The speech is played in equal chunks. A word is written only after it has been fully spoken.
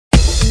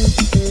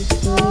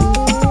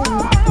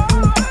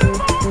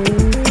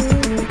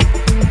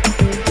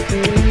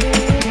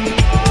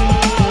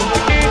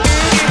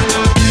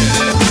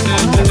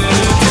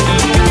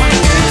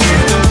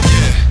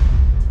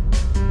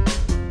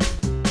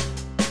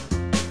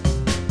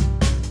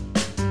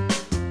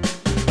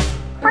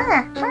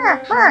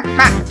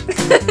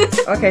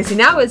Okay, so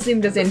now it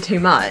zoomed us in too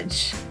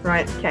much.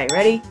 Right, okay,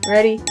 ready,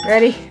 ready,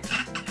 ready.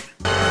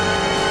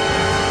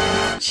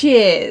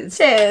 Cheers.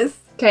 Cheers.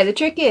 Okay, the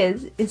trick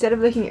is, instead of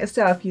looking at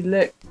yourself, you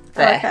look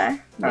there. Okay,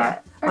 right.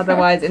 Okay.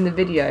 Otherwise, in the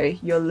video,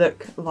 you'll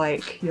look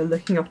like you're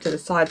looking off to the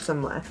side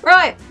somewhere.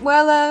 Right,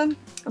 well,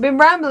 I've been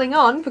rambling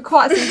on for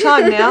quite some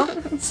time now,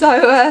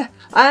 so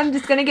I'm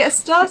just gonna get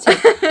started.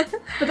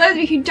 For those of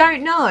you who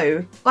don't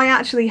know, I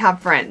actually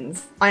have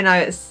friends. I know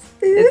it's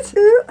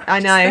I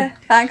know.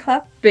 Fan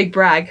club. Big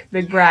brag,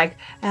 big brag.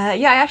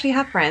 Yeah, I actually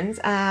have friends,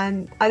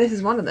 and this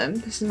is one of them.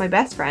 This is my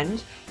best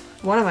friend.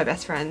 One of my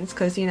best friends,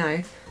 because, you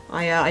know,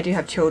 I do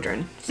have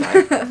children, so.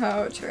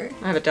 Oh, true.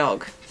 I have a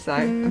dog, so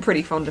I'm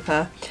pretty fond of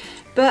her.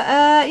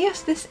 But,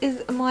 yes, this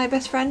is my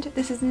best friend.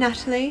 This is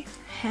Natalie.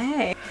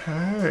 Hey.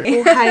 Hey.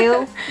 All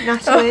hail,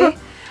 Natalie.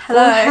 Hello.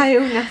 All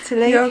hail,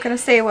 Natalie. You're going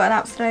to see what an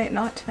absolute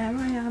nightmare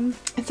I am.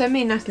 So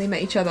me and Natalie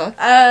met each other.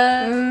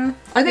 I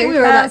think we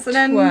were about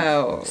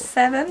 12.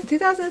 7?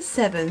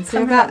 2007, so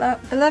Something about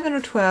like that. 11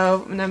 or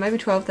 12, no, maybe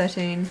 12,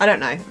 13, I don't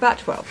know, about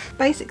 12.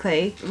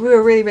 Basically, we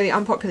were really, really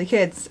unpopular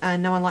kids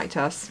and no one liked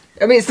us.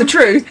 I mean, it's the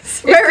truth.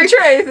 It's the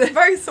truth. It's a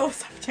very sore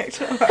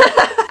subject.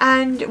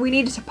 And we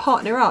needed to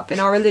partner up in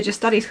our religious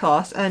studies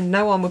class, and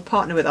no one would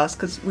partner with us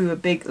because we were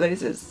big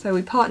losers. So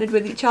we partnered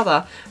with each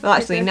other. Well,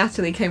 actually,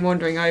 Natalie came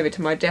wandering over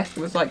to my desk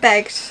and was like,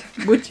 begged.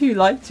 "Would you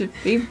like to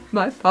be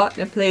my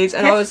partner, please?"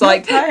 And I was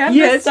like, I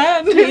 "Yes,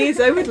 understand. please.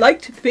 I would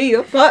like to be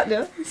your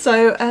partner."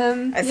 So,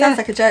 it sounds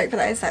like a joke, but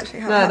that is actually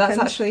how it happened. No, that's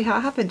actually how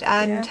it happened.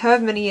 And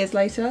however many years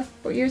later,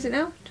 what year is it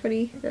now?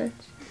 2030.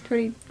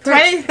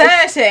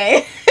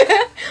 2030.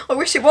 I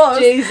wish it was.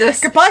 Jesus.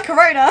 Goodbye,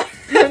 Corona.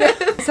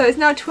 So it's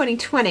now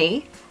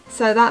 2020.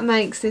 So that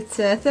makes it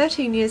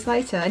 13 years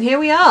later, and here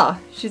we are.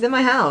 She's in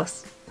my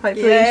house.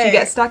 Hopefully Yay. she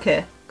gets stuck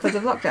here because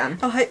of lockdown.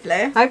 Oh,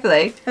 hopefully.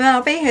 Hopefully. And then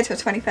I'll be here till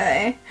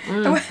 2030.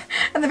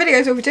 And the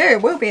videos we'll be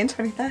doing will be in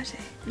 2030.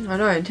 I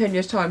know. In 10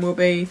 years' time, we'll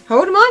be. How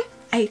old am I?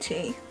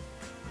 80.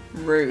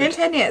 Rude. In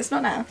 10 years,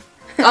 not now.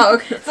 Oh,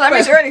 okay. So that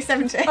means you're only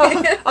 70.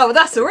 Oh, well,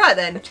 that's all right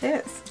then.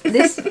 Cheers.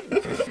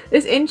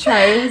 This intro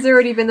has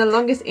already been the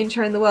longest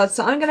intro in the world,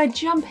 so I'm going to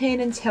jump in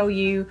and tell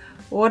you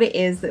what it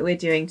is that we're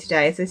doing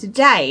today. So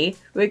today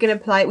we're going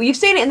to play. Well, you've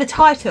seen it in the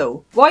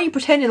title. Why are you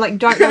pretending like you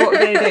don't know what we're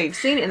going to do? You've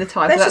seen it in the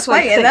title. They're That's just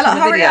why waiting. They're like,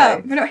 the hurry video.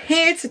 up. We're not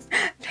here to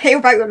hear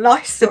about your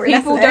life story.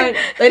 People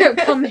don't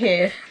come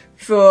here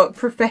for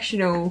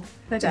professional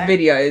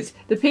videos.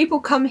 The people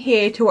come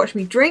here to watch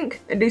me drink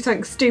and do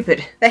something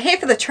stupid. They're here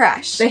for the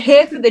trash. They're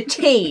here for the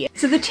tea.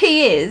 So the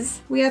tea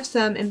is, we have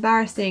some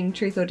embarrassing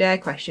truth or dare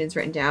questions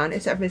written down,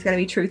 except for it's going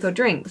to be truth or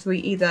drinks. We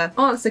either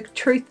answer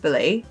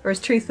truthfully, or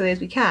as truthfully as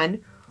we can,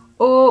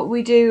 or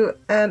we do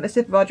a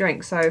sip of our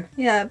drink. So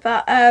yeah,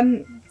 but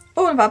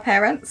all of our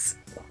parents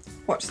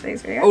watch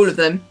these videos. All of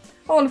them.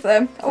 All of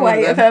them. All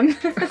 8 of them.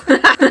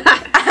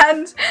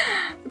 And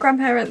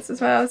grandparents as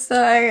well,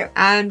 so...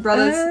 And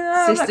brothers,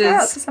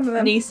 sisters, some of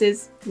them.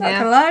 nieces. Not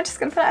gonna lie, I'm just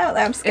gonna put it out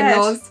there, I'm scared.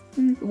 In-laws.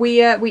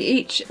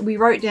 We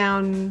wrote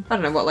down, I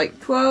don't know what, like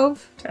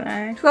 12? Don't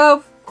know.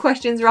 12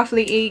 questions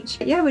roughly each.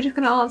 Yeah, we're just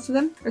going to answer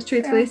them as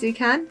truthfully as we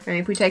can. And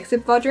if we take a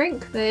sip of our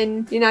drink,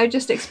 then, you know,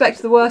 just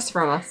expect the worst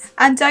from us.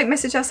 And don't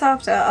message us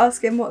after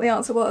asking what the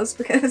answer was,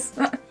 because...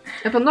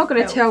 If I'm not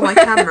going to tell my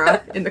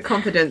camera in the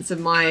confidence of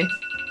my...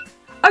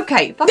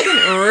 Okay, fucking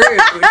rude.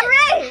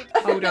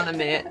 Hold on a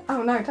minute.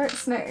 Oh no, don't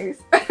snooze.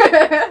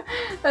 Then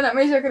that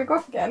means you're going to go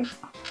off again.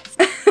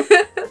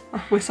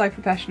 Oh, we're so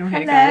professional here,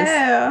 Hello.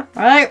 guys.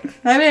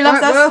 Right, nobody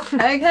loves us.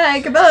 Well.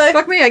 Okay, goodbye.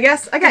 Fuck me, I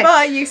guess. Okay.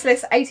 Goodbye,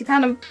 useless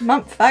 £80 a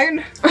month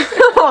phone.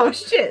 Oh,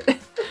 shit.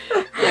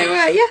 So,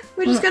 yeah,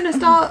 we're just going to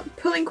start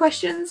pulling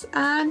questions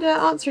and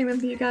answering them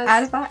for you guys.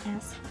 Out of that,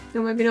 yes.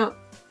 Or maybe not.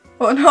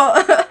 Or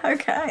not.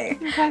 Okay.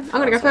 Okay, I'm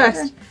going to go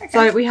first. Okay.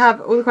 So we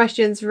have all the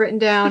questions written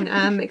down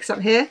and mixed up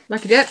here,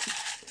 like a dip.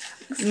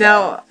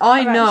 Now,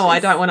 I know I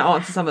don't want to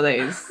answer some of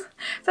these.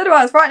 So do I.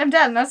 I was writing them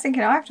down and I was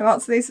thinking I have to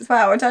answer these as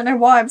well. I don't know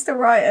why I'm still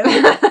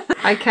writing.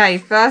 Okay,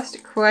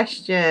 first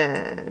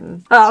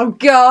question. Oh,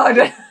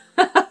 God.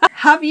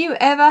 Have you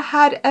ever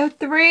had a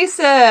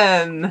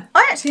threesome?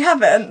 I actually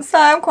haven't, so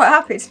I'm quite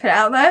happy to put it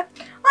out there.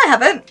 I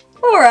haven't.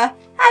 Laura,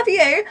 have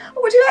you?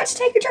 Or would you like to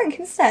take a drink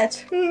instead?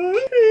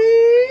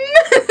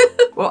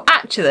 Well,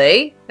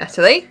 actually,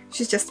 Natalie.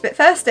 She's just a bit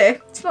thirsty.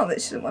 It's not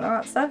that she doesn't want to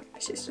answer,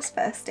 she's just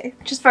thirsty.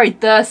 Just very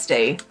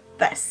thirsty.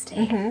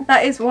 Thirsty.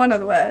 That is one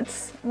of the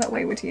words that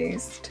we would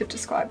use to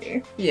describe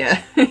you.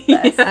 Yeah.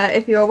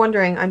 If you're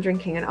wondering, I'm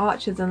drinking an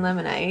Archers and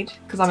lemonade,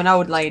 because I'm an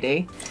old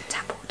lady.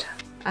 Tap water.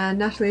 And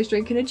Natalie's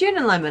drinking a gin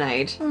and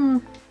lemonade,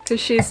 because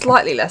she's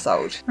slightly less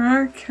old.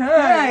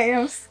 Okay,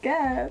 I'm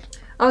scared.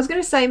 I was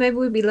going to say maybe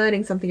we'd be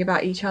learning something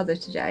about each other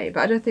today,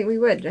 but I don't think we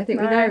would. I think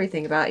we know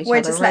everything about each other.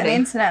 We're just letting the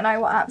internet know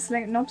what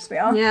absolute knobs we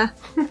are. Yeah.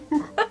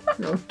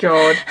 Oh,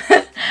 God.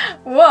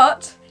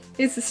 What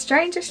is the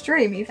strangest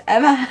dream you've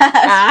ever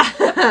had?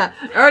 I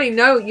already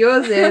know what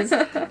yours is.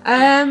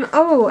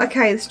 Oh,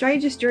 okay. The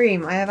strangest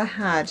dream I ever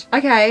had.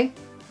 Okay.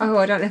 Oh,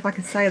 I don't know if I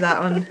can say that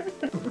on...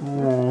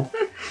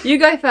 You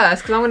go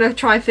first, because I'm going to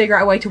try and figure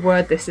out a way to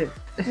word this.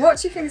 What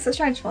do you think is the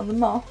strangest one? The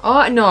moth?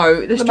 Oh,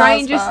 no. The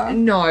strangest... Mars bar?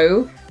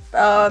 No.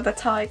 Oh, the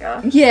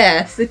tiger.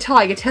 Yes, the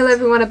tiger. Tell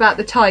everyone about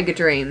the tiger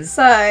dream.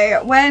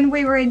 So, when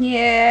we were in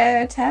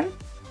year 10,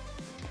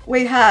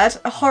 we had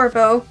a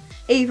horrible,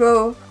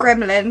 evil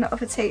gremlin of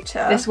a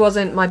teacher. This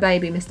wasn't my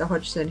baby, Mr.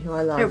 Hutchinson, who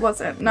I love. It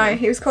wasn't. No,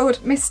 he was called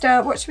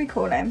Mr. What should we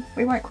call him?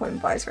 We won't call him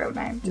by his real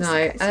name. Just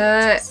in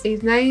case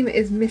his name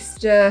is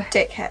Mr.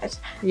 Dickhead.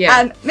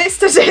 Yeah. And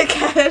Mr.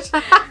 Dickhead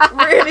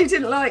really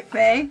didn't like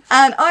me.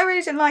 And I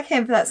really didn't like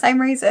him for that same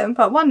reason.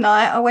 But one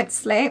night I went to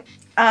sleep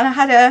and I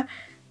had a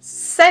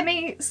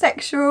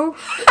semi-sexual dream.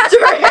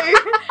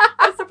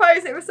 I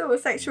suppose it was sort of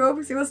sexual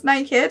because he was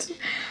naked.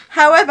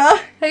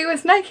 However, he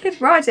was naked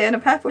riding a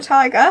purple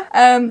tiger.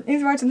 He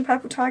was riding the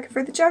purple tiger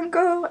through the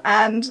jungle,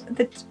 and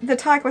the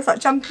tiger was like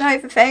jumping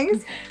over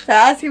things. So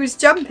as he was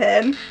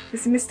jumping,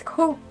 this is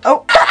Mr.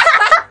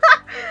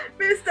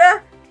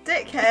 Mr.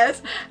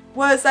 Dickhead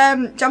was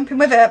jumping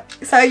with it,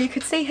 so you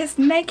could see his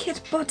naked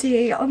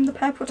body on the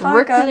purple tiger.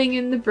 Rippling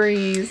in the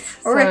breeze.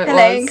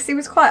 Rippling, because he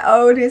was quite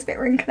old, he was a bit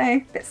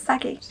wrinkly, a bit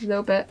saggy. Just a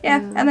little bit. Yeah,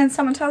 and then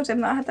someone told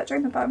him that I had that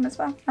dream about him as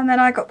well. And then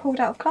I got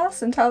pulled out of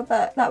class and told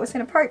that that was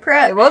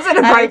inappropriate. It was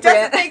inappropriate. And he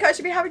doesn't think I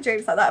should be having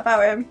dreams like that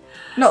about him.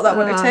 Not that I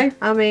wanted to.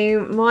 I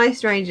mean, my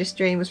strangest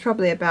dream was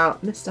probably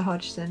about Mr.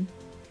 Hodgson.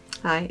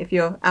 Hi, if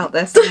you're out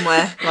there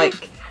somewhere,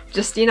 like...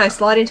 Just, you know,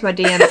 slide into my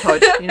DMs,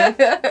 Hodge, you know?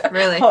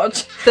 Really.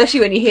 Hodge. Especially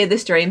when you hear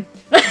this dream.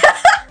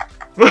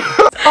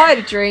 I had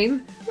a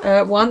dream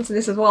once, and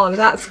this was while I was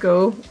at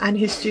school, and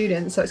his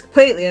students, so it's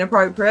completely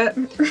inappropriate.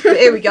 But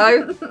here we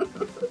go.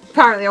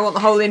 Apparently I want the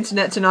whole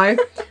internet to know.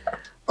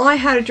 I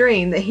had a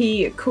dream that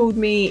he called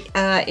me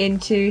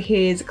into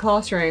his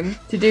classroom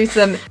to do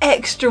some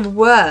extra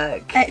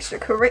work.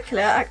 Extracurricular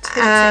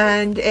activity.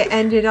 And it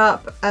ended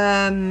up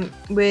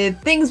with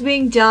things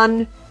being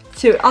done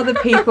to other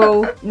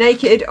people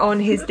naked on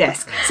his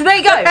desk. So there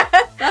you go.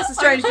 That's a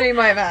strange dream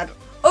I've had.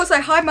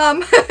 Also, hi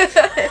mum,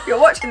 if you're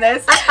watching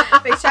this,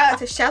 big shout out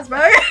to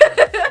Shazbo.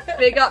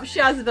 Big up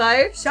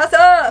Shazbo. Shut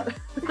up.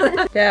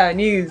 Yeah,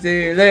 New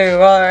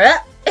Zulu,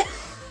 alright.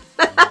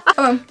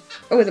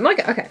 Oh, is it my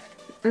go? Okay.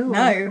 Ooh.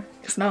 No,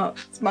 it's not.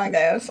 It's my go.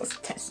 I was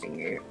just testing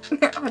you.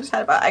 I just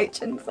had about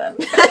Hutchinson.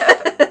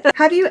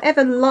 Have you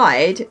ever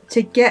lied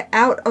to get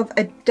out of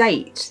a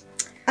date?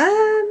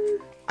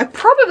 I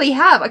probably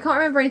have. I can't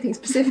remember anything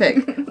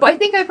specific, but I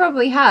think I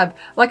probably have.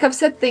 Like, I've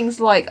said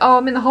things like, oh,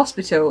 I'm in the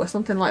hospital or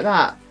something like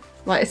that.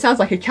 Like, it sounds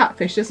like a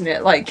catfish, doesn't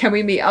it? Like, can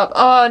we meet up?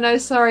 Oh, no,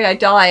 sorry, I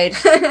died.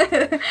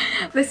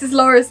 This is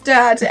Laura's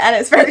dad, and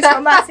it's very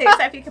traumatic,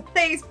 so if you could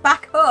please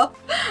back off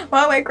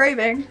while we're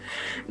grieving.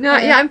 No,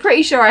 yeah, I'm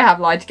pretty sure I have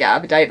lied to get out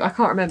of a date, but I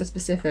can't remember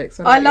specifics.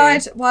 I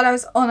lied while I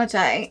was on a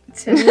date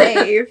to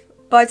leave.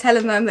 By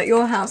telling them that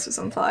your house was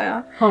on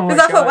fire. Because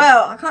I thought,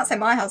 well, I can't say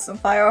my house is on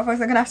fire,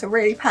 otherwise I'm going to have to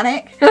really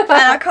panic. And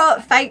I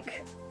can't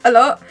fake a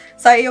lot.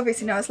 So he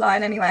obviously knew I was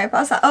lying anyway. But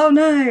I was like, oh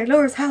no,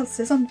 Laura's house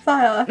is on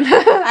fire.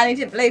 And he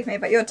didn't believe me,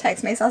 but you'd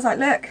text me. So I was like,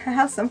 look, her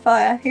house is on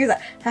fire. He was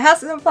like, her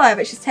house is on fire,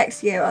 but she's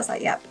texted you. I was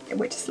like, yep,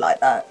 we're just like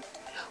that.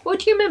 Well,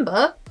 do you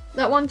remember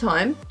that one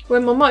time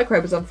when my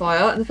microwave was on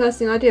fire and the first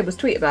thing I did was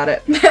tweet about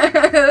it? So,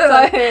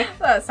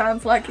 that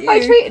sounds like you. I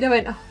tweeted and I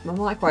went, oh, my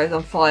microwave's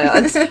on fire.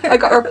 And I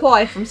got a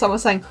reply from someone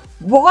saying,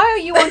 why are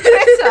you on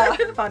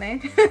Twitter?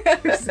 Funny.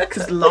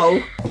 Because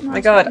lol. Oh my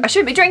god, I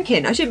shouldn't be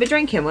drinking. I shouldn't be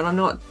drinking when I'm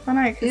not. I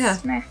know,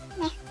 because meh.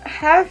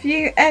 Have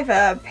you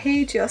ever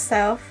peed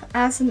yourself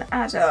as an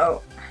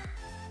adult?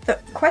 The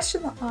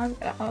question that I'm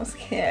going to ask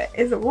here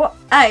is what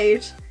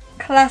age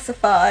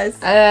classifies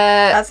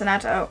as an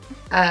adult?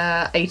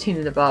 18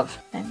 and above.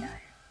 No.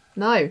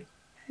 No. Have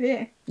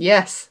you?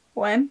 Yes.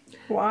 When?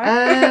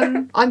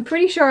 Why? I'm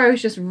pretty sure I was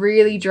just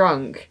really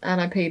drunk and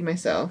I peed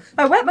myself.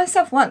 I wet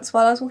myself once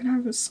while I was walking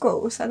home from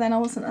school, so then I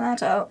wasn't an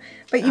adult.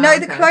 But you know,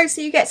 the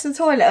closer you get to the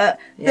toilet,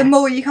 the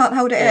more you can't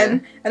hold it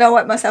in. And I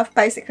wet myself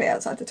basically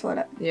outside the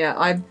toilet. Yeah,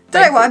 I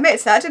don't know what I admit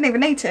to that. I didn't even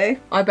need to.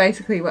 I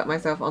basically wet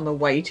myself on the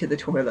way to the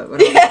toilet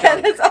when I was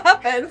drunk. That's what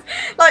happens.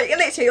 Like,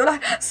 literally, you're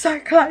like, so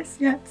close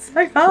yet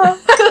so far.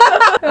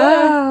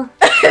 Oh.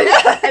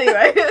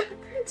 Anyway.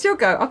 Still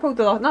go. I pulled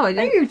the last. No, I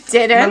didn't. No, you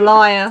didn't. The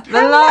liar. The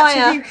How liar. much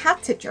have you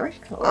had to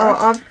drink, Laura?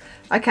 Oh,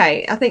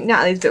 okay, I think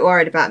Natalie's a bit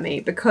worried about me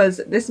because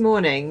this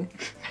morning,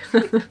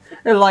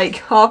 at like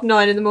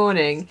 9:30 in the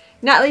morning,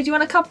 Natalie, do you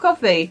want a cup of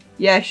coffee?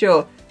 Yeah,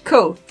 sure.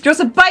 Cool. Do you want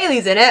some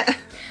Baileys in it?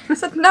 I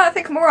said, no, I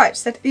think I'm alright.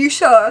 She said, are you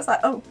sure? I was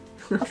like, oh,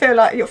 I feel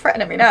like you're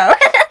threatening me now.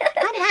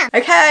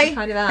 Okay,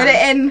 Kind of put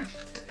it in.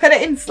 Put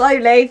it in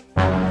slowly.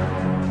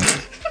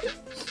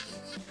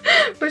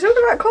 We're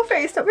talking about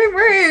coffee. Stop being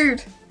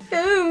rude.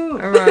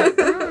 Alright.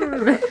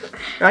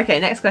 Okay,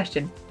 next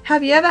question.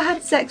 Have you ever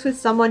had sex with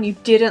someone you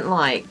didn't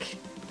like?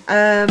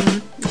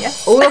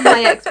 Yes. All of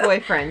my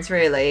ex-boyfriends,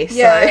 really.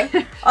 Yeah.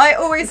 So. I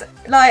always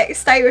like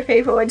stay with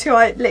people until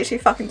I literally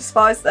fucking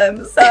despise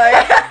them. So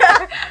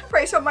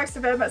pretty sure most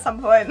of them at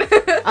some point.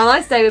 And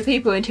I stay with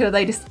people until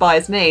they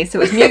despise me, so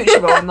it's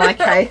mutual in my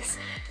case.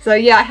 So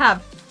yeah, I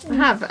have,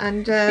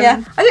 and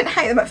yeah, I didn't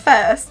hate them at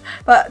first,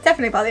 but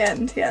definitely by the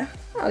end, yeah.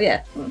 Oh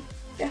yeah,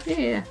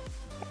 yeah.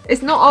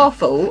 It's not our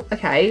fault,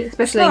 okay,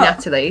 especially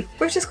Natalie.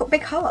 We've just got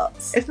big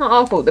hearts. It's not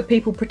our fault that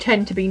people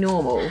pretend to be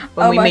normal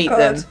when we meet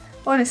them.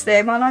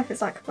 Honestly, my life is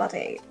like a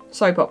bloody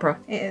soap opera.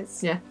 It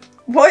is. Yeah.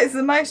 What is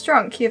the most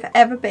drunk you've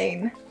ever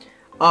been?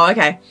 Oh,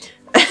 okay.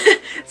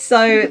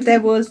 So there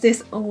was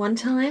this one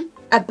time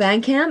at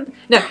band camp.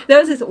 No, there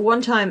was this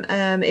one time.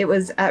 It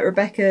was at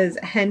Rebecca's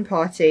hen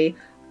party.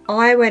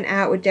 I went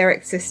out with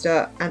Derek's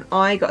sister, and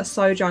I got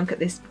so drunk at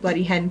this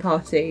bloody hen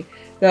party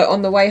that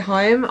on the way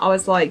home, I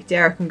was like,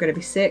 Derek, I'm going to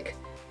be sick.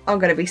 I'm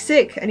going to be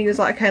sick. And he was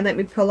like, okay, let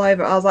me pull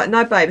over. I was like,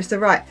 no, babe, it's all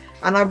right.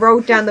 And I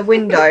rolled down the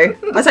window.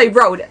 I say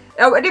rolled.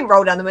 Oh, I didn't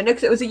roll down the window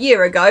because it was a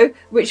year ago,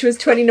 which was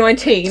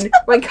 2019,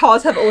 when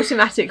cars have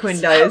automatic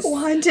windows.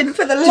 Winding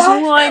for the life.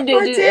 Just winded.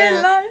 My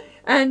dear life.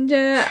 And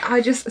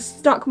I just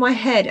stuck my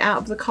head out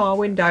of the car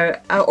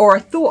window, or I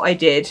thought I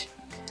did.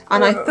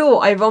 And I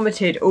thought I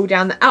vomited all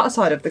down the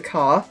outside of the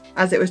car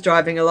as it was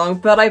driving along,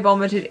 but I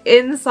vomited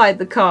inside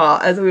the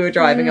car as we were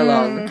driving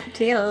along.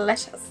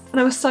 Delicious. And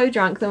I was so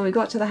drunk that when we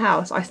got to the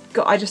house,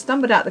 I just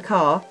stumbled out the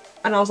car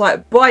and I was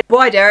like,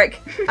 bye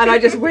Derek. And I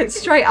just went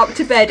straight up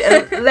to bed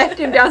and left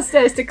him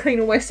downstairs to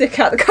clean all my sick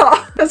out the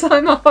car because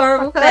I'm a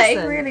horrible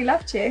person. He really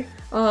loved you.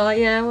 Oh,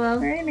 yeah, well.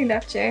 Really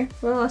loved you.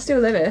 Well, I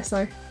still live here,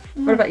 so.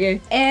 What about you?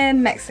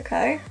 In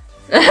Mexico.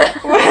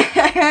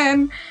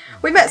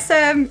 We met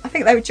some, I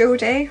think they were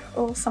Geordie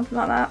or something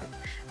like that.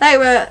 They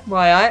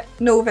were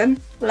northern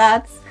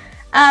lads.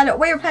 And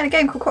we were playing a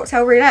game called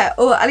Cocktail Roulette,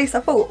 or at least I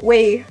thought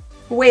we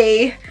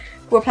were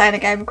playing a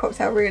game of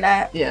Cocktail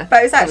Roulette. Yeah. But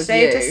it was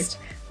actually just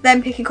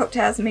them picking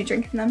cocktails and me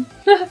drinking them.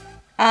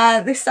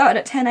 This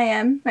started at 10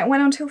 AM and it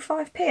went on till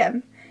 5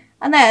 PM.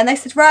 And then they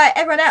said, right,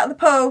 everyone out of the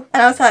pool.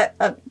 And I was like,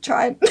 I'm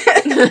trying.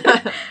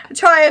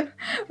 I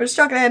was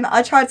struggling.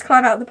 I tried to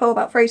climb out of the pool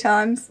about 3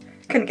 times.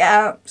 Couldn't get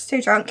out. Was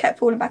too drunk. Kept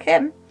falling back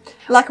in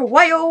like a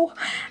whale.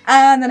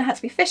 And then I had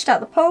to be fished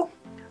out of the pool.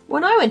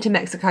 When I went to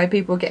Mexico,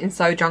 people were getting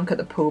so drunk at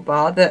the pool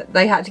bar that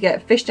they had to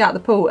get fished out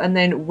of the pool and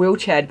then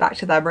wheelchaired back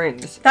to their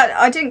rooms.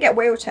 I didn't get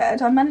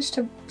wheelchaired. I managed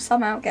to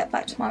somehow get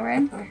back to my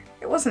room.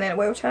 It wasn't in a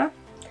wheelchair.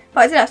 But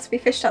I did have to be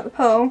fished out of the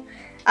pool.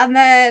 And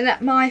then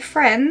my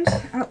friend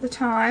at the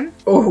time...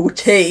 Oh,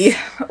 tea.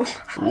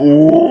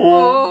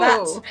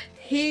 That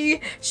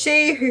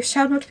she, who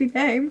shall not be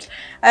named,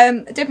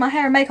 did my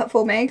hair and makeup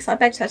for me because I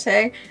begged her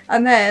to.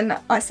 And then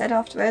I said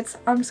afterwards,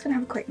 I'm just going to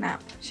have a quick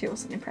nap. She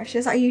wasn't impressed. She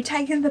was like, are you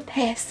taking the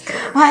piss?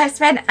 I have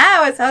spent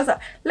hours. I was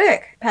like,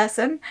 look,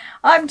 person,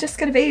 I'm just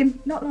going to be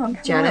not long.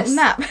 Janice. A little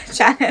nap.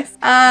 Janice.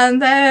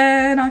 And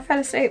then I fell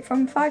asleep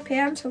from 5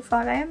 PM till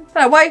 5 AM.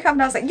 But I woke up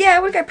and I was like, yeah, I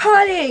want to go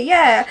party.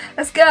 Yeah,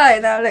 let's go.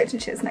 And then I looked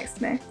and she was next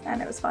to me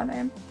and it was 5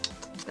 AM.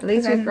 At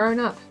least we've grown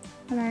up.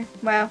 I know.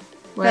 Well.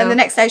 Then the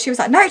next day she was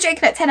like, no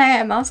drinking at 10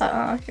 AM. I was like,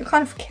 oh, you're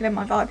kind of killing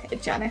my vibe here,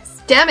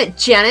 Janice. Damn it,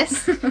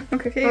 Janice. I'm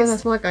confused. Oh,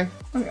 that's my go.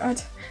 Oh,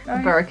 God.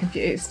 I'm very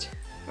confused.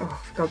 Oh,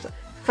 for God's sake.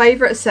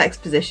 Favourite sex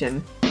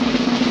position?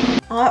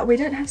 We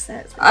don't have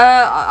sex.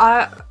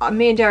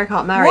 Me and Derek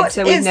aren't married,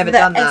 so we've never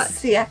done that.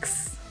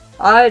 SCX?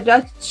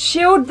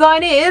 Shield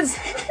thine ears.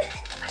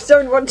 I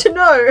don't want to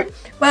know.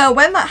 Well,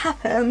 when that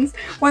happens,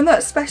 when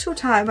that special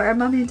time where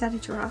mummy and daddy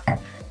giraffe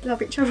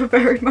love each other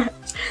very much,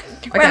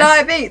 when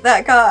I meet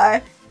that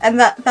guy and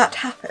that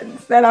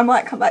happens, then I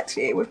might come back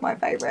to you with my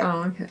favourite.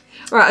 Oh, okay.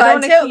 Right.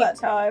 But until that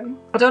time,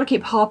 I don't want to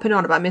keep harping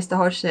on about Mr.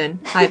 Hodgson.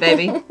 Hi,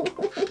 baby.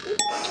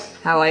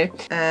 How are you?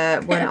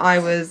 When I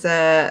was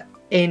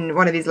in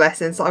one of his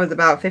lessons, I was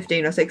about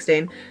 15 or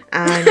 16,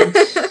 and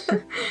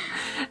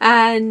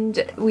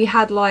and we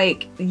had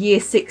like year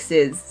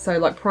 6s, so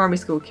like primary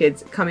school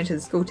kids coming to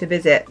the school to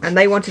visit, and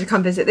they wanted to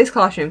come visit this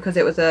classroom because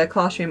it was a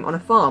classroom on a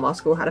farm. Our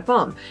school had a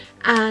farm,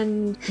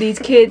 and these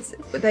kids,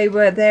 they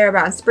were there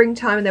about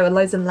springtime and there were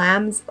loads of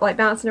lambs like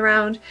bouncing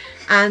around,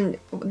 and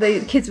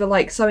the kids were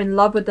like so in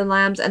love with the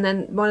lambs, and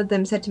then one of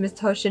them said to Mr.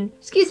 Hodgson,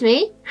 excuse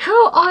me,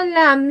 how are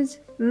lambs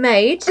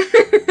made?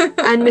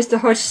 And Mr.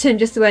 Hodgson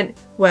just went,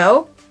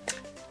 well,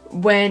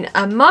 when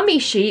a mummy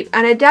sheep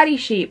and a daddy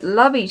sheep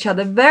love each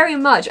other very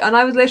much. And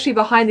I was literally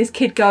behind this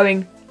kid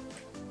going,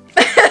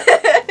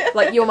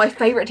 like, you're my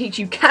favourite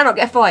teacher, you cannot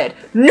get fired.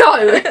 No!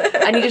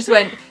 And he just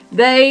went,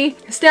 they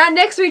stand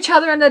next to each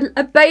other and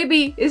a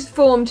baby is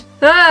formed.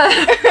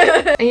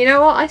 And you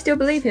know what? I still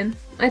believe him.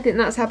 I think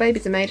that's how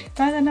babies are made.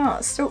 No, they're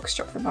not. Stork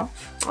struck them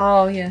off.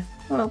 Oh, yeah.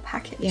 A little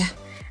package. Yeah.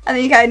 And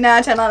then you go, no,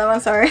 I don't like that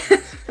one, sorry.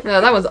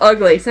 No, that one's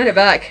ugly. Send it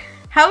back.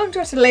 How long do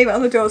I have to leave it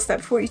on the doorstep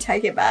before you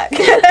take it back?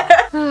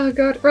 Oh,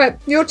 God. Right,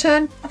 your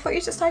turn. I thought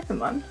you just opened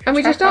one. And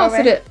we just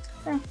answered it.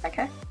 Oh,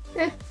 okay.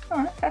 Yeah.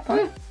 Alright, fair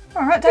point.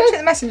 Alright, don't shoot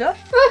the messenger.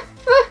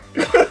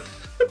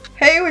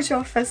 Who was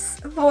your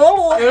first? Who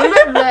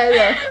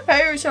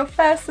was your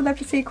first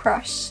celebrity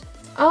crush?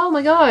 Oh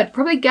my god,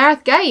 probably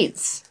Gareth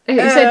Gates. He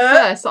said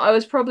first. I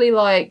was probably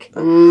like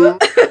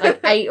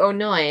 8 or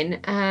 9,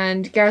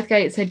 and Gareth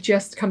Gates had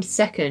just come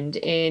second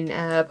in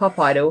Pop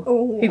Idol.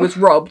 Ooh. He was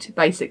robbed,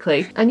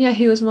 basically. And yeah,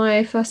 he was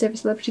my first ever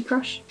celebrity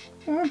crush.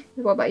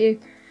 What about you?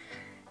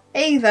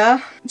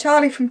 Either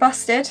Charlie from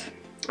Busted.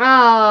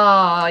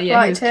 Ah,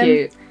 yeah, he was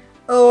cute.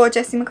 Or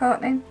Jesse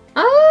McCartney.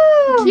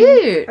 Oh,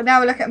 cute. But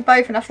now we look at them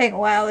both and I think,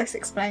 wow, this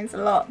explains a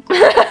lot.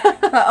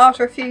 But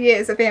after a few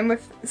years of being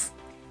with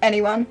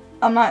anyone,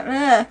 I'm like,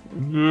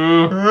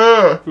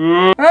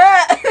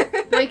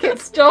 Make it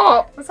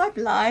stop. Was I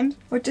blind?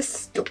 Or just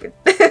stupid?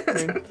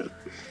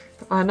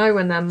 I know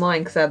when they're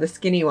mine because they're the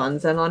skinny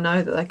ones, and I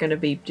know that they're going to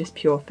be just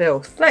pure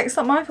filth. Like, it's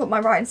not my fault my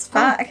writing's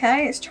fat,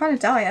 okay? It's trying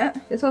to diet.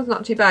 This one's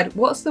not too bad.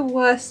 What's the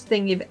worst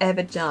thing you've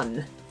ever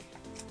done?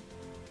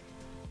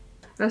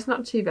 That's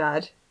not too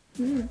bad.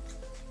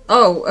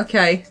 Oh,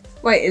 okay.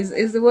 Wait,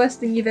 is the worst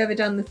thing you've ever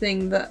done the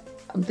thing that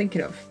I'm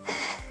thinking of?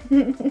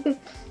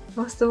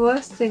 What's the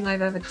worst thing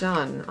I've ever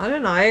done? I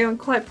don't know. I'm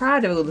quite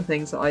proud of all the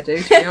things that I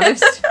do, to be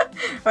honest.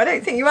 I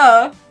don't think you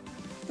are.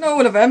 Not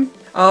all of them.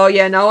 Oh,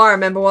 yeah, no, I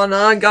remember one.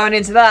 I'm going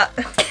into that.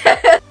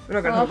 We're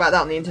not going to talk about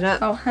that on the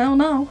internet. Oh, hell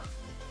no.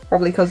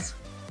 Probably because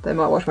they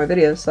might watch my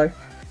videos, so.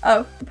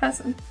 Oh,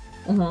 person.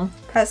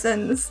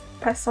 Persons.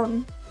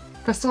 Person.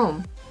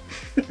 Person.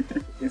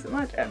 Is it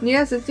my turn?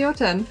 Yes, it's your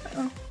turn.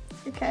 Oh,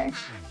 okay.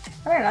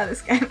 I don't like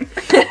this game.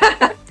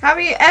 Have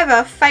you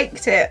ever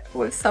faked it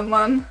with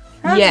someone?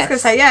 I'm just going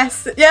to say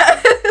yes.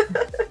 Yeah.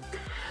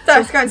 So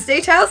let's go into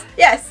details.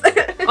 Yes.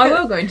 I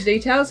will go into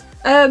details.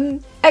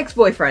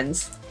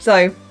 Ex-boyfriends.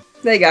 So,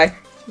 there you go.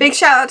 Big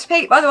shout out to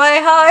Pete, by the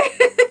way. Hi.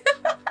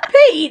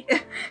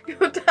 Pete!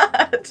 Your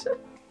dad.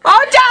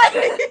 Oh, Dad!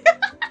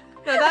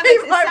 No, that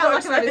makes it sound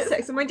like I'm having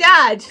sex with my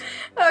dad.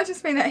 No, I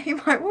just mean that he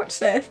might watch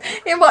this.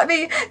 He might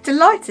be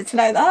delighted to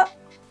know that.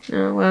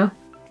 Oh, well.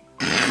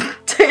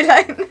 Too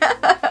late now.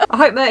 I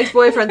hope my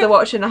ex-boyfriends are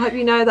watching. I hope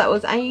you know that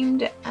was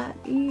aimed at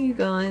you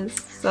guys.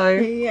 So,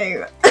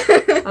 You.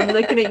 I'm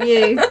looking at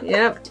you.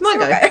 Yep. It's my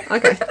go.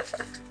 Okay.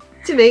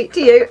 To me, to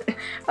you.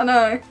 I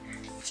know.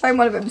 Shame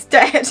one of them's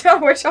dead. I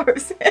wish I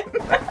was him.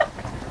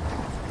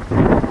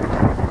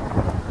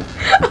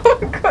 Oh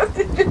my god,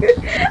 did you?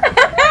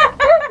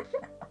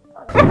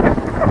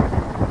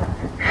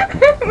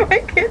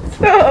 Make it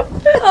stop.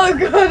 Oh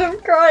god,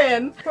 I'm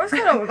crying. What's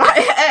going on with my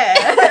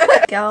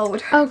hair?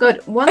 Gold. Oh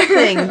god, one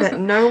thing that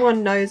no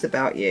one knows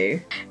about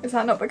you. Is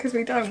that not because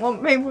we don't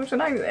want people to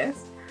know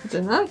this? I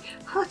don't know.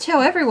 I'll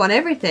tell everyone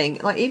everything.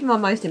 Like, even my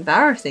most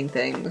embarrassing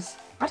things.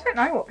 I don't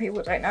know what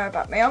people don't know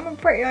about me. I'm a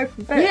pretty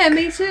open book. Yeah,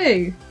 me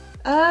too.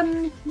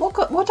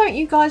 What don't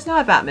you guys know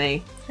about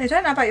me? They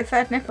don't know about your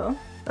third nipple.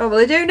 Oh, well,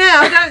 they do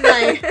now, don't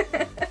they?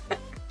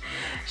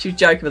 She was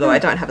joking, by the way. I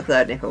don't have a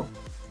third nipple.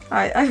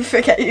 I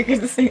forget you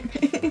can see me.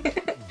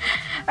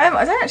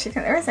 I don't actually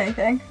think there is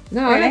anything.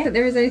 No, really? I don't think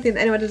there is anything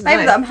that anyone doesn't know.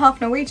 Maybe that I'm half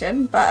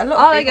Norwegian, but a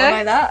lot of people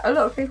know that. A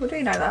lot of people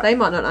do know that. They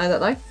might not know that,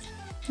 though.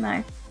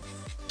 No.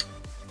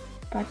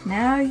 But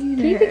now you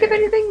know. Can you think of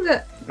anything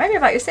that... Maybe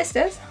about your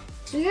sisters.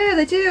 Yeah,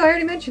 they do. I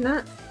already mentioned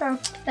that. Oh,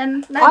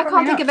 then no, I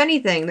can't think of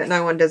anything that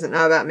no one doesn't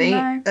know about me.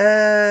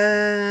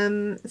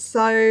 No.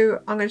 So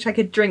I'm going to take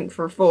a drink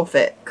for a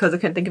forfeit because I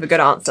couldn't think of a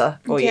good answer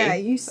for you. Yeah,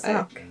 you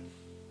suck.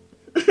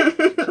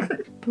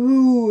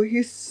 Boo,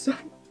 you suck.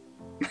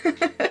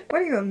 What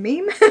are you, a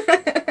meme?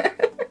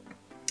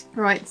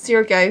 Right, it's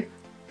your go.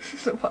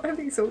 What are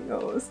these all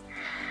yours?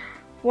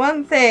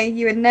 One thing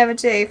you would never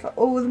do for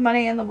all the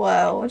money in the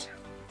world.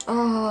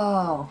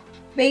 Oh.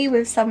 Be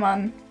with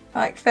someone,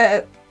 like,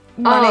 for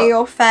money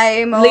or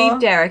fame or... Leave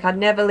Derek. I'd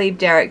never leave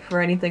Derek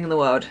for anything in the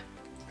world.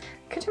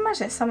 Could you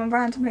imagine if someone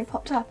randomly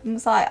popped up and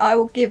was like, I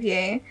will give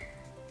you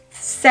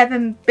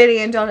 $7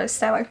 billion to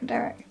stay away from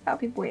Derek? That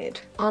would be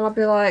weird. And I'd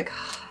be like,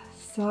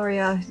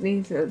 sorry, I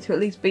need to at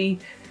least be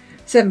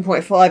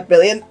 7.5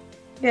 billion.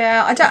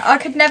 Yeah, I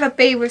could never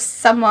be with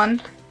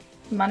someone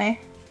for money.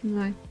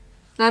 No.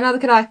 No, neither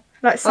could I.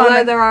 Like Simon,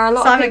 although there are a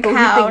lot of people who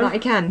think that I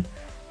can.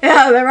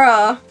 Yeah, there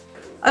are.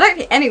 I don't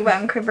think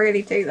anyone could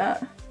really do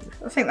that.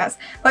 I think that's...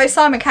 Well, if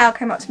Simon Cowell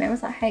came up to me and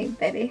was like, hey,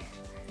 baby.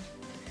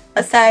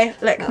 I'd say,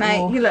 look,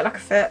 mate, you look like a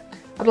foot.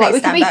 I'd be like, we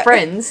can be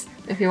friends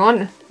if you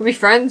want. We'll be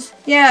friends.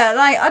 Yeah,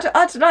 like,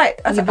 I'd like...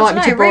 I'd invite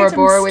me to Bora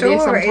Bora with you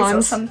sometimes. Or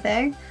sometimes.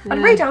 something. Yeah. I'd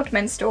read old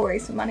men's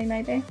stories for money,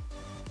 maybe.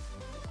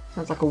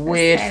 Sounds like a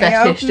weird There's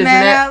fetish, doesn't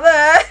men it? out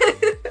there.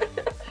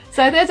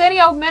 So if there's any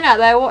old men out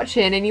there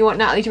watching and you want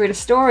Natalie to read a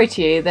story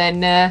to you,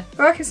 then...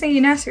 Or I can sing you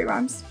nursery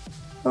rhymes.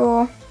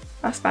 Or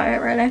that's about it,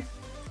 really.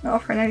 Not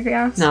offering anything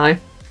else. No.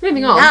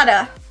 Moving on.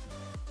 Nada.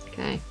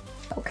 Okay.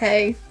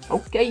 Okay.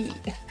 Okay.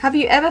 Have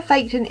you ever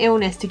faked an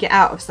illness to get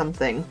out of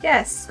something?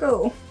 Yes,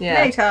 school. Yeah.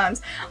 Many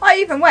times. I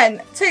even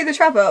went to the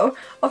trouble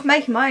of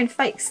making my own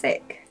fake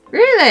stick.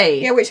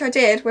 Really? Yeah, which I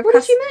did with What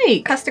did you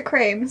make? custard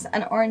creams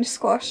and orange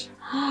squash.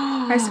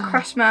 I used to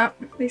crush them out.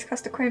 These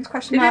custard creams,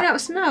 crush them Did out. it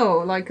not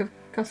smell like of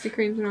custard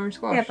creams and orange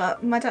squash? Yeah,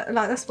 but my dad,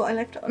 like, that's what I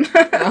lived on.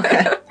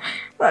 Okay.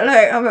 But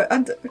look,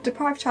 I'm a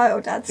deprived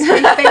child, Dad. So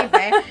you feed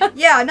me.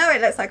 Yeah, I know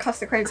it looks like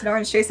custard creams and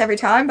orange juice every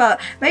time, but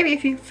maybe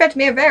if you fed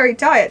me a varied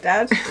diet,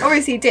 Dad.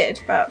 Obviously you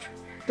did, but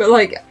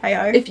like,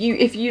 hey-o.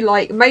 if you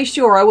like made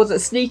sure I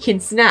wasn't sneaking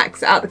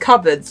snacks out the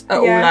cupboards at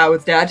all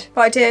hours, Dad.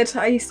 But I did.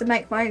 I used to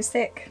make my own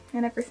stick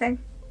and everything.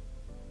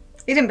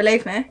 He didn't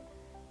believe me.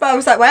 But I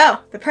was like,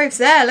 well, the proof's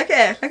there. Look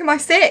at it. Look at my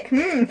stick.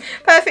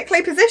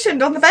 Perfectly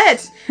positioned on the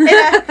bed.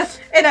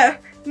 In a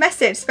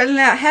message spelling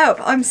out help.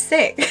 I'm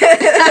sick.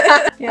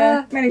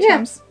 Many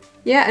times.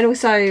 Yeah, and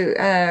also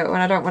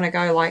when I don't want to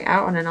go like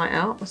out on a night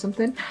out or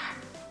something.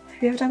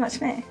 Have you ever done that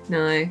to me?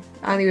 No.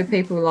 Only with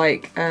people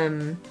like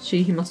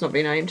she who must not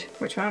be named.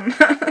 Which one?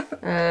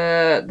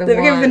 The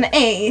one with an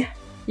E.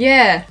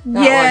 Yeah.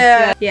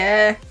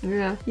 Yeah,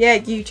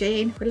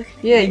 Eugene. We're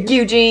looking at you.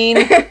 Eugene.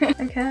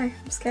 Okay,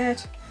 I'm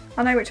scared.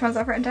 I know which ones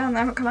I've written down. They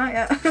haven't come out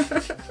yet.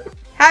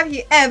 Have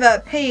you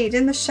ever peed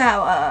in the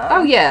shower?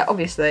 Oh yeah,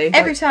 obviously.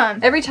 Every time.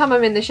 Every time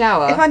I'm in the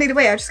shower. If I need a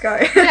wee, I just go.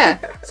 Yeah.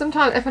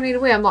 Sometimes if I need a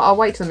wee, I'm like, I'll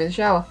wait till I'm in the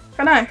shower.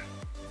 I know.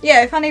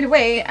 Yeah, if I need a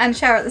wee and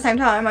shower at the same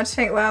time, I just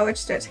think, well, we'll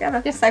just do it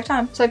together. Yeah, save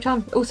time. Save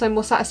time. Also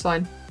more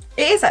satisfying.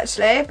 It is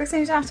actually, because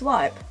then you don't have to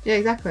wipe. Yeah,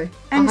 exactly.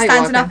 And you're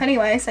standing up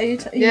anyway, so you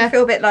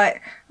feel a bit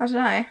like, I don't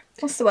know,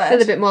 what's the word? Feel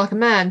a bit more like a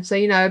man, so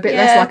you know, a bit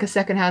less like a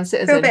second-hand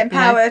citizen. Feel a bit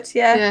empowered,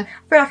 yeah.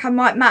 I feel like I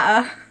might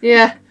matter.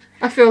 Yeah.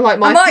 I feel like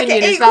my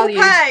opinion is valued.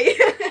 I might get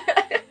equal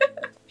pay!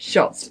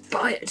 Shots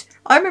fired.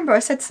 I remember I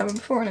said to someone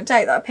before on a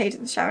date that I peed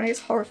in the shower and he was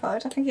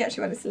horrified. I think he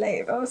actually wanted to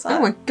leave. I was like,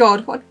 oh my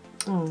god, what?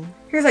 Oh.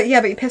 He was like,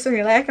 yeah, but you pissed on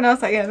your leg. And I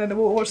was like, yeah, and then the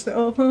water washed it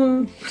off.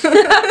 Yeah,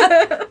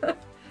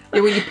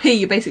 when you pee,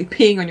 you're basically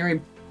peeing on your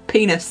own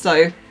penis,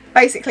 so...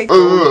 Basically,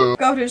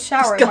 golden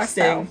shower in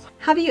myself.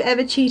 Have you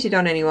ever cheated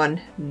on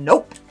anyone?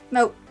 Nope.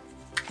 Nope.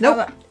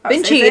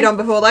 Been cheated on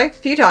before though, a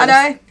few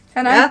times.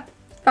 I know. Yeah.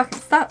 Fucking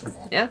sucks.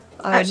 Yeah.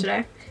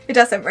 Actually, it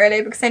doesn't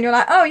really, because then you're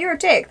like, oh, you're a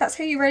dick. That's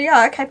who you really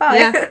are. Okay, bye.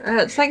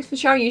 Yeah. Thanks for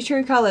showing your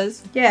true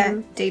colours. Yeah,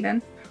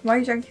 demon. Why are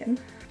you drinking?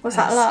 Was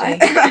that a lie?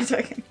 I'm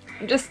joking.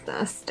 I'm just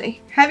thirsty.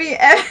 Have you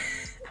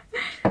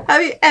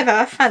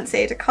ever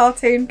fancied a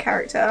cartoon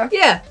character?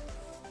 Yeah.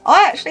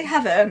 I actually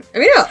haven't.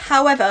 Have you not?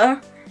 However,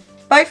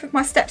 both of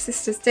my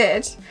stepsisters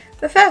did.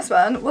 The first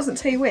one wasn't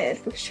too weird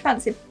because she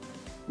fancied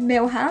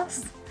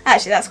Millhouse.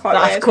 Actually, that's quite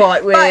weird. That's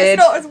quite weird. But it's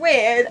not as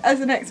weird as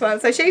the next one.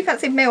 So she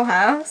fancied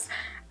Millhouse.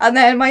 And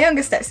then my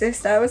younger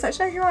stepsister was like,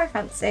 do you know who I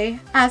fancy?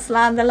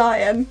 Aslan the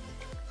lion.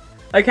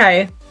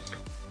 Okay.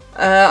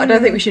 I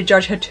don't think we should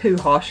judge her too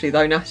harshly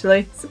though,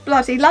 Natalie. It's a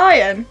bloody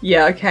lion.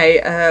 Yeah, okay.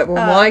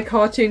 My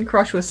cartoon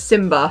crush was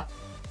Simba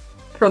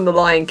from The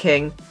Lion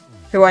King,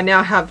 who I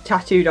now have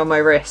tattooed on my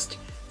wrist.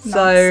 Nice.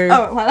 So...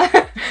 Oh, well,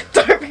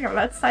 don't think I'm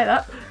allowed to say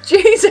that.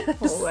 Jesus!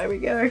 Oh, there we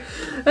go.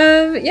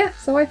 Yeah,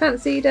 so I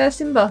fancied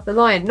Simba, the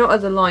lion. Not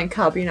as a lion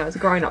cub, you know, as a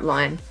grown-up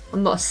lion.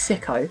 I'm not a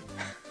sicko.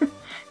 No.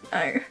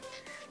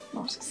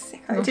 Not a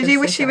sicko. Did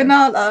you wish you were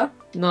Nala?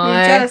 No.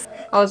 You're jealous?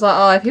 I was like,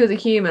 oh, if he was a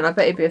human, I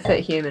bet he'd be a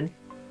fit human.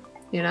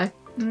 You know?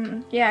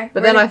 Yeah.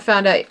 But then I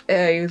found out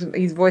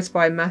he's voiced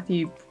by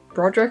Matthew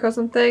Broderick or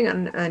something,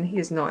 and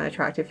he's not an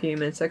attractive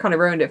human, so it kind of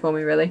ruined it for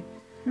me, really.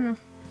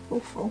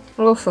 Awful.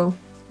 Awful.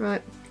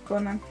 Right. Go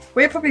on then.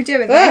 We're probably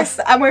doing this,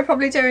 and we're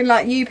probably doing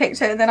like you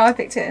picked it and then I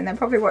picked it, and then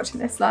probably watching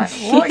this like,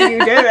 what are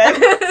you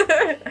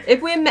doing?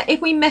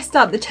 If we messed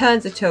up the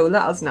turns at all,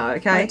 let us know,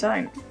 okay? No,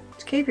 don't.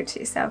 Just keep it to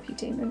yourself, you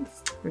demons.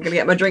 I'm gonna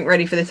get my drink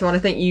ready for this one. I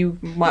think you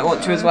might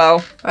want to as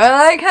well.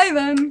 Well, okay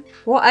then.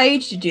 What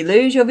age did you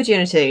lose your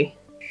virginity?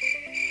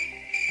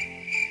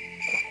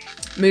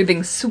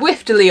 Moving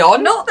swiftly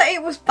on. Not that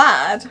it was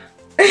bad.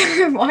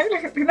 Why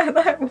look at me like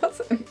that? It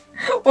wasn't.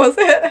 Was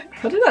it?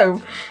 I don't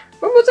know.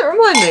 When was it?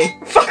 Remind me.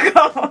 Fuck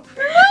off.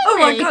 Oh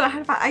my me. god, I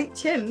had about 8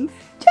 chins.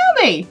 Tell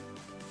me.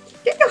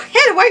 Get your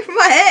head away from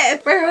my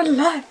head. We're on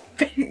live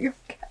video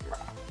camera.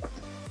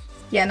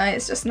 Yeah, no,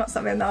 it's just not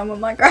something that I'm on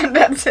my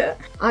granddad's to.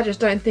 I just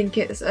don't think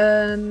it's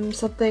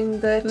something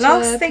that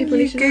Last thing people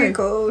you need to know.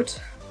 googled.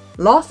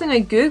 Last thing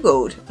I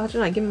googled. I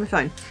don't know. Give me my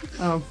phone.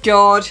 Oh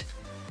god.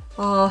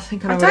 Oh, I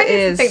think I know what it is. I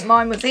don't even think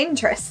mine was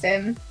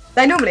interesting.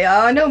 They normally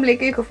are. I normally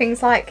Google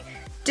things like,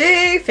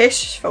 do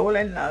fish fall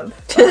in love?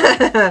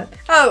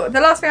 Oh,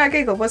 the last thing I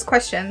Googled was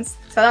questions,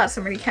 so that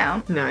doesn't really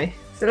count. No.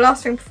 So the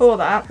last thing before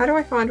that... How do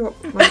I find what...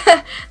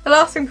 The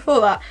last thing before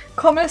that,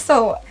 common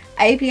assault,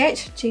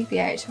 ABH,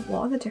 GBH, what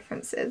are the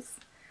differences?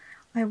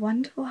 I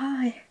wonder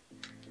why.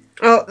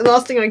 Oh, the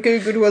last thing I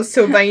googled was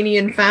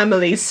Sylvanian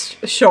families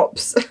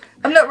shops.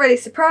 I'm not really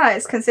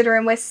surprised,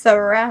 considering we're so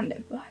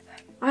surrounded by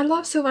them. I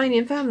love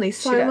Sylvanian families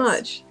so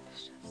much.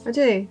 I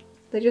do.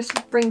 They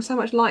just bring so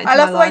much light into my life.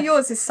 I love my the way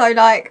yours is so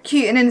like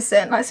cute and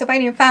innocent, like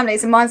Sylvanian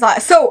families, and mine's like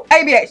assault,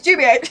 ABH,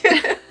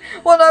 GBH.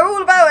 Well, know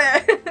all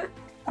about it.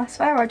 I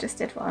swear I just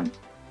did one.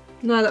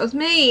 No, that was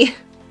me.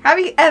 Have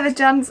you ever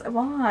done...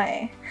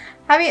 Why?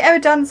 Have you ever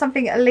done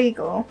something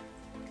illegal?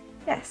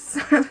 Yes.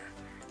 I'm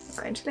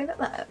going to leave it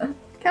there.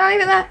 Can I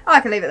leave it there? Oh,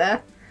 I can leave it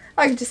there.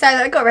 I can just say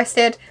that I got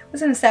arrested,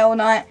 was in a cell all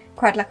night,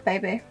 cried like a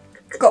baby.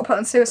 Got put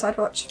on suicide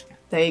watch.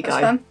 There you It was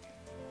go. fun.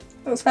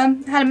 It was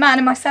fun. I had a man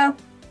in my cell.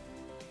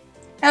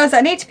 I was like,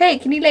 I need to pee,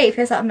 can you leave?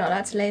 He was like, I'm not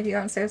allowed to leave,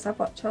 you're on suicide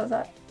watch. I was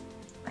like,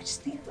 I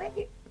just need to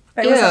leave.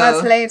 But he wasn't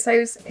allowed to leave,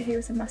 so he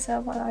was in my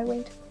cell while I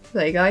weed.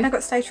 There you go. I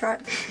got stage fright.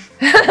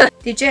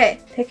 Did you?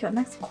 Pick your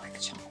next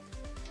question.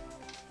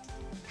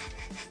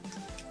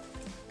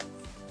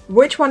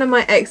 Which one of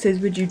my exes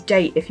would you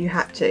date if you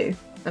had to?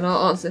 And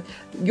I'll answer.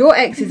 Your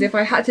exes, if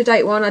I had to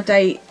date one, I'd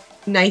date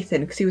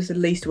Nathan, because he was the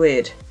least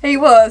weird. He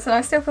was, and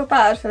I still feel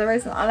bad for the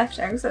reason that I left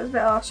him, because it was a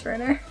bit harsh,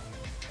 really.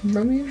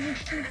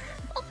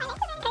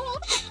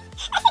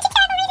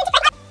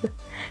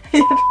 He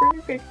had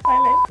really big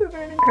eyelids, it was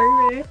really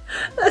creepy.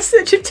 That's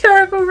such a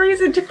terrible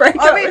reason to break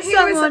up with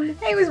someone.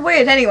 He was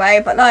weird anyway,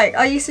 but like,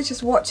 I used to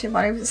just watch him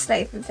when he was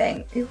asleep and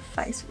think, your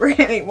face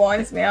really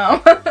winds me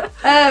up.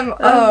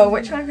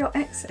 Which one of your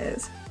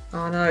exes?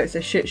 Oh no, it's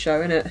a shit show,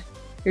 isn't it?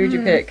 Who'd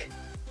you pick?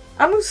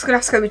 I'm just gonna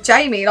have to go with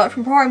Jamie, like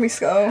from primary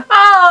school.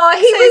 Oh,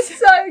 he was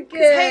so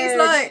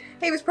good.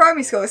 He was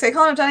primary school, so he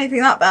can't have done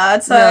anything that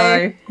bad. So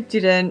no, he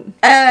didn't.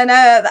 And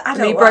the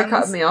adult he broke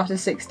up with me after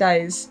 6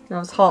 days. I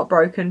was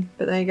heartbroken,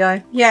 but there you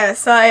go. Yeah,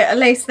 so at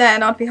least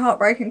then I'd be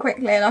heartbroken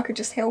quickly and I could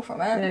just heal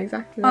from it. Yeah,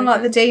 exactly.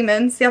 Unlike the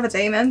other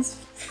demons.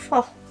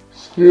 Oh.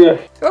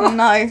 Yeah. Oh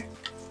no.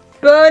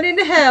 Burn in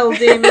hell,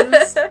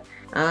 demons.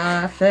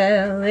 I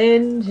fell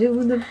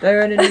into the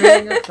burning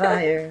ring of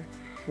fire.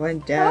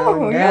 Went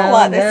down, you'll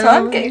like this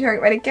one. Get your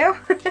drink ready, girl.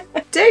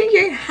 Do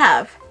you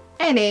have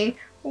any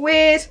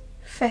weird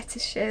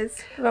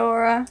fetishes,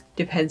 Laura?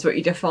 Depends what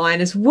you define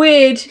as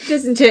weird,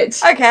 doesn't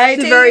it? Okay,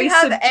 it's do very you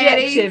have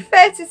subjective.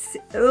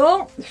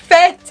 any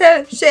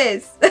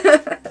fetishes?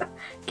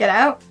 Get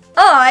out.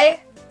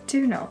 I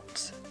do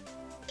not.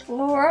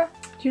 Laura?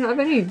 Do you not have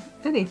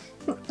any?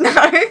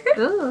 No.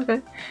 Oh,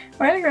 okay.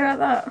 Why are you going about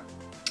that?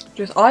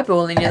 Just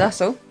eyeballing you,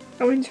 that's all.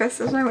 I'm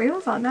interested to know what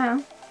yours are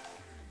now.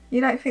 You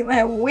don't think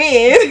they're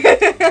weird?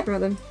 Right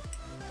then.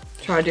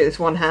 Try and do this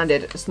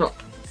one-handed. It's not.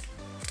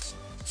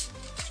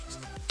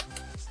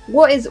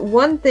 What is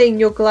one thing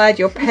you're glad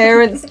your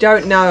parents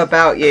don't know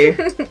about you?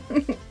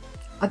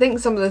 I think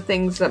some of the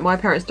things that my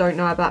parents don't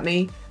know about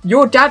me,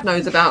 your dad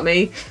knows about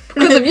me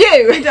because of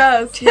you. He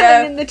does.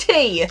 Telling in the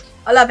tea.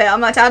 I love it.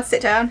 I'm like, Dad,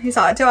 sit down. He's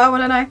like, do I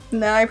want to know?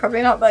 No,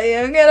 probably not, but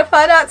you're going to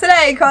find out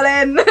today,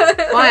 Colin.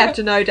 I have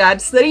to know,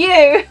 Dad, so do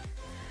you.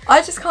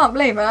 I just can't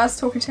believe when I was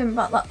talking to him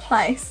about that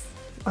place.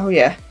 Oh,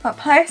 yeah. That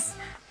place.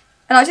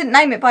 And I didn't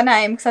name it by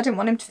name because I didn't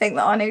want him to think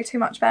that I knew too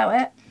much about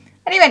it.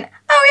 And he went,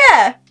 oh,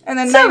 yeah. And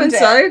then named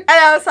it. And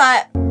I was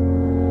like,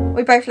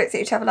 we both looked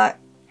at each other like,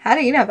 how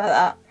do you know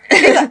about that?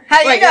 He was like,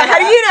 how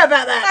do you know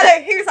about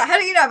that? He was like, how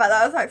do you know about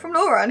that? I was like, from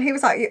Laura. And he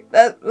was like,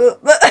 I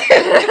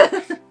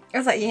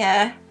was like,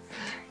 yeah.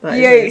 That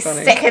you really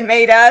funny. sicken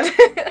me, Dad.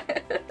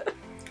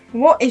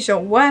 What is your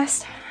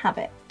worst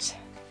habit?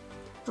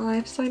 Oh, I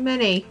have so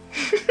many.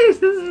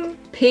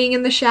 Peeing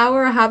in the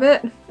shower, a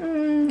habit?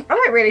 I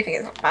don't really think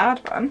it's a bad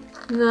one.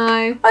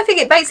 No. I think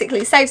it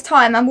basically saves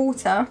time and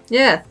water.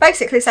 Yeah.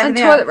 Basically saving and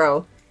the toilet earth.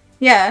 roll.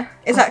 Yeah,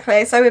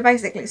 exactly. So we're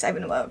basically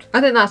saving the world. I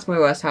think that's my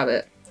worst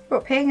habit.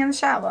 What, peeing in the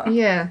shower?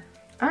 Yeah.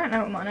 I don't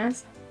know what mine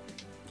is.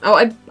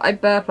 Oh, I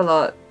burp a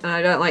lot, and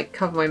I don't like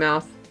cover my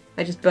mouth.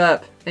 I just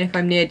burp, and if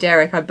I'm near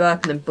Derek, I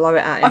burp and then blow it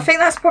at him. I think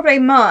that's probably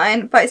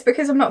mine, but it's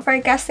because I'm not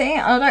very gassy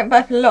and I don't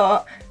burp a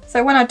lot.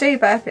 So when I do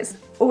burp, it's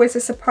always a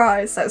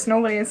surprise. So it's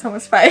normally in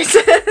someone's face.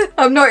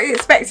 I'm not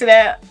expecting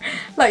it.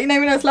 Like, you know,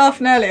 when I was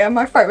laughing earlier,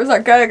 my throat was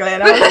like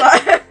gurgling. I was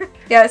like,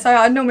 yeah. So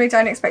I normally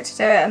don't expect to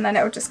do it, and then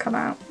it will just come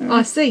out.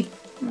 I see.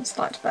 I just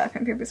like to burp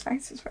in people's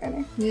faces,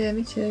 really. Yeah,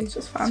 me too. It's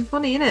just fun. It's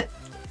funny, isn't it?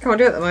 Can't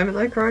do it at the moment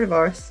though.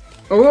 Coronavirus.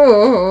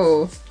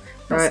 Oh.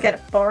 I'm scared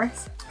of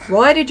Boris.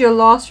 Why did your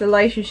last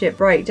relationship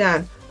break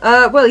down?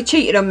 Well, he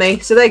cheated on me,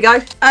 so there you go.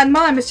 And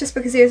mine was just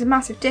because he was a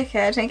massive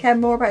dickhead and he cared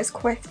more about his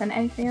quiff than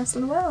anything else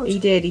in the world. He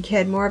did. He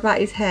cared more about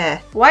his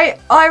hair. Wait,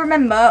 I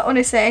remember,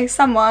 honestly,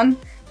 someone,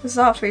 this was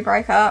after we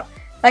broke up,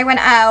 they went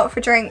out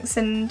for drinks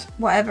and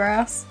whatever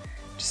else.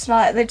 Just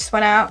like, they just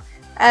went out.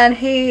 And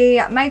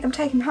he made them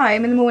take him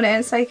home in the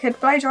morning so he could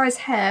blow dry his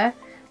hair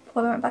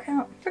before they went back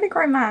out. Really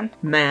grown man.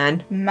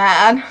 Man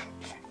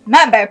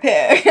Bear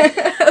pig.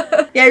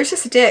 Yeah, he was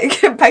just a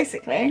dick,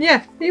 basically.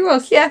 Yeah, he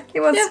was. Yeah,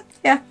 he was.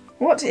 Yeah.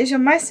 What is your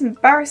most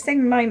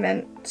embarrassing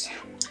moment?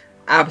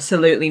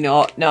 Absolutely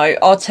not. No,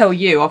 I'll tell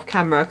you off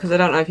camera because I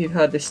don't know if you've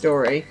heard this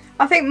story.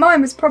 I think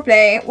mine was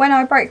probably when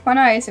I broke my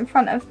nose in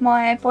front of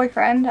my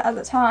boyfriend at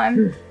the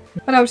time.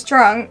 When I was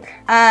drunk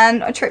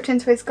and I tripped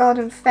into his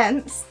garden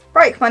fence.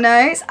 Broke my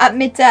nose at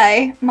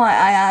midday, might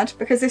I add,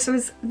 because this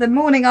was the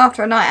morning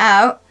after a night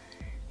out.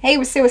 He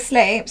was still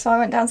asleep, so I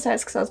went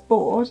downstairs because I was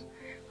bored.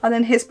 And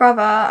then his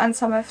brother and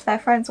some of their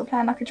friends were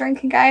playing like a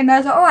drinking game. They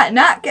was like, alright,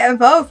 Nat, get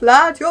involved,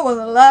 lad. You're one of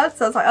the lads.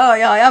 So I was like, oh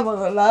yeah, I am one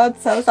of the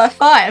lads. So I was like,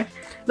 fine.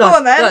 Go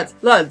on then.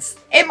 Lads.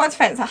 In my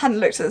defence, I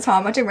hadn't looked at the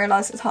time. I didn't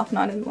realise it was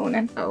 9:30 in the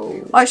morning.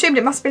 Oh. I assumed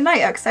it must have been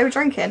later because they were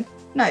drinking.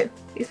 No,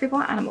 these people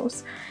are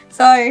animals.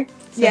 So,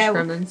 yeah,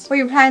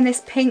 we were playing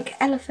this pink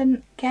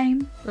elephant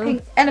game. Oh.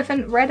 Pink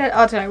elephant, red,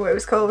 I don't know what it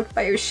was called,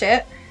 but it was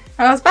shit.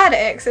 And I was bad at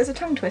it because it's a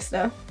tongue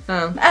twister.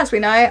 Oh. As we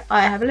know,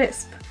 I have a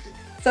lisp.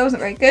 So it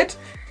wasn't very good.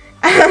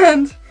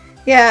 And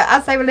Yeah,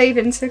 as they were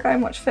leaving to go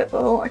and watch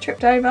football, I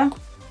tripped over.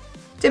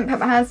 Didn't put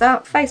my hands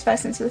up, face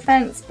first into the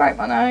fence, broke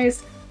my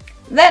nose.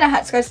 Then I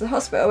had to go to the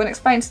hospital and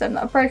explain to them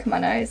that I'd broken my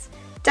nose.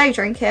 Day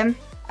drinking.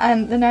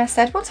 And the nurse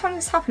said, what time did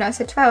this happen? I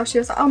said 12. She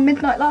was like, oh,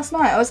 midnight last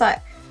night. I was like,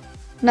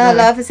 no,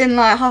 love, it's in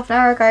like half an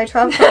hour ago,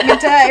 12 o'clock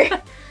midday.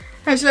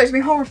 And she looked at me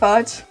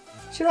horrified.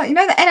 She was like, you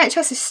know the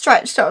NHS is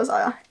stretched? I was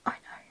like,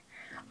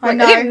 I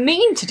know. I didn't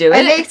mean to do it.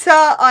 Anita,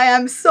 I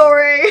am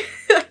sorry.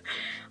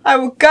 I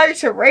will go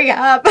to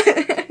rehab.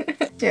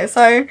 Yeah,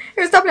 so it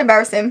was doubly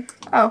embarrassing.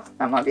 Oh,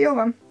 that might be your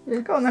one.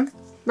 Go on then.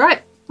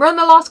 Right, we're on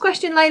the last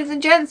question, ladies and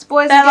gents,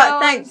 boys They're and girls.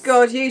 like, thank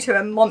God you two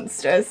are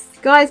monsters.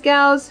 Guys,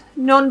 gals,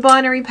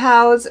 non-binary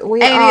pals,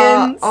 we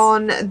Aliens. are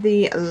on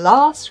the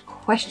last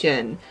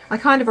question. I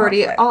kind of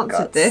already For answered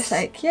God's this.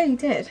 sake. Yeah, you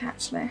did,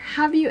 actually.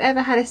 Have you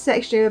ever had a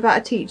sex dream about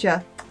a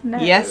teacher? No.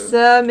 Yes,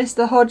 sir,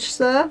 Mr. Hodge,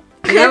 sir.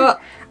 You know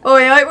what?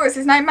 Oi, what was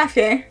his name?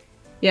 Matthew?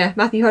 Yeah,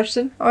 Matthew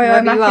Hutchinson. Oi,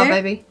 Wherever you are, Matthew.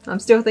 baby. I'm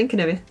still thinking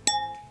of you.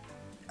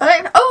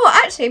 Oh,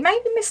 actually,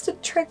 maybe Mr.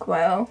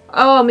 Trigwell.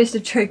 Oh,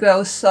 Mr. Trigwell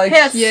was so He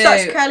had cute.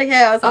 such curly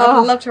hair. I was like,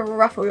 Oh. I'd love to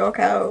ruffle your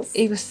curls.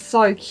 He was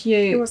so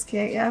cute. He was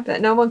cute, yeah.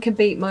 But no one can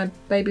beat my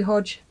baby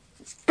Hodge.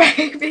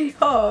 Baby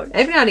hog.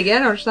 Every now and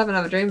again, I'll just have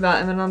another dream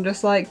about him, and I'm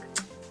just like,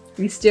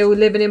 he's still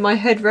living in my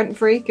head rent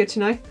free. Good to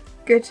know.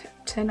 Good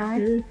to know.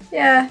 Mm.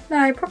 Yeah,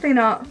 no, probably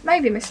not.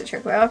 Maybe Mr.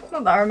 Trigwell.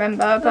 Not that I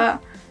remember,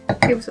 but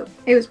he was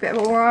a bit of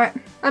alright.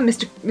 And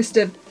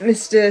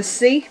Mr.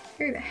 C.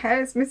 Who the hell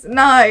is Mr.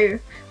 No,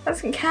 that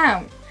doesn't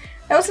count.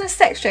 It wasn't a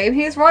sex dream.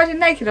 He was riding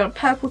naked on a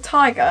purple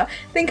tiger.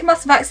 I think I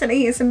must have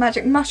accidentally eaten some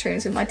magic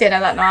mushrooms with my dinner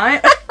that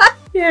night.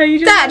 Yeah, you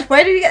just. Dad,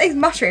 where did you get these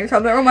mushrooms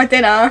from? They're on my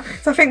dinner.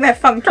 So I think they're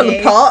funky. From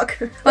the park.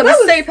 Like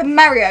the Super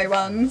Mario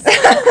ones.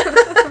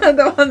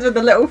 The ones with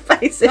the little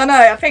faces. I know,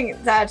 I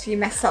think, Dad, you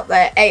messed up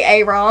there.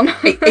 Aaron.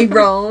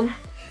 Iran.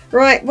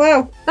 Right,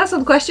 well, that's all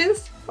the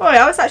questions. Oh,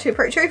 I was actually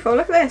pretty truthful.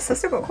 Look at this. I've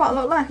still got quite a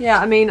lot left. Yeah,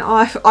 I mean,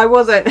 I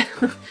wasn't.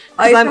 Because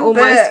I'm Open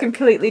almost book.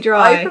 completely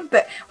dry. Open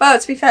book. Well,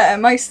 to be fair,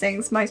 most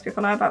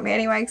people know about me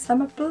anyway, because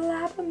I'm a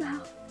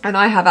blabbermouth. And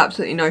I have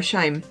absolutely no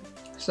shame.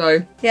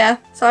 So, Yeah,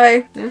 so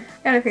Yeah. the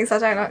only things I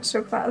don't like to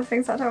talk about are the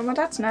things I don't want my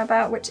dad to know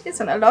about, which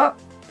isn't a lot.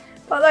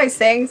 But those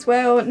things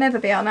will never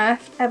be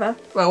unearthed, ever.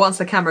 well, once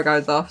the camera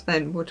goes off,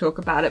 then we'll talk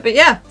about it. But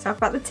yeah, Talk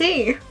about the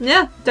tea.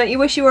 yeah. Don't you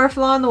wish you were a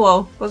fly on the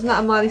wall? Wasn't that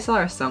a Miley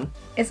Cyrus song?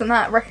 Isn't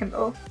that Wrecking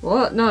Ball?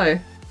 What? No.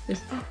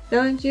 It's,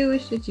 don't you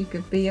wish that you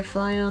could be a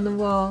fly on the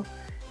wall?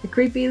 A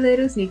creepy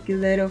little sneaky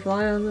little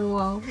fly on the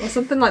wall. Or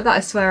something like that, I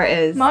swear it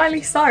is.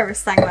 Miley Cyrus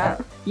sang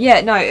that.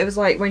 Yeah, no, it was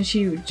like when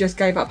she just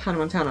gave up Hannah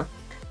Montana.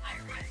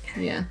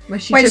 Yeah. When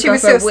she took When she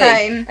was off her still wig,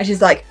 sane. and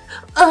she's like,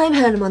 I'm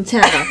Hannah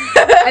Montana.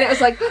 And it was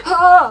like,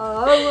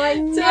 oh, I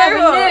never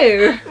what?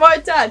 knew. My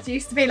dad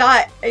used to be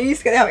like, he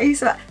used to get he used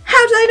to be like,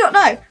 how do they not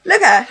know?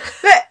 Look at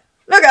her.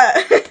 Look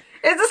at her.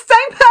 It's the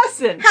same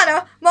person.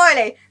 Hannah,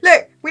 Miley,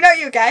 look, we know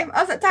you're gay.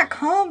 I was like, Dad,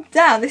 calm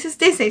down. This is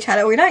Disney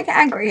Channel. We don't get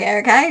angry here,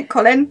 okay?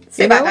 Colin, You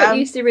sit know back what down.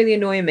 used to really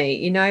annoy me?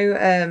 You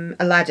know,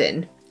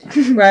 Aladdin,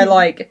 where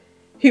like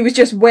he was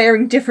just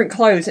wearing different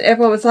clothes, and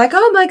everyone was like,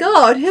 "Oh my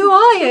god, who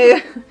are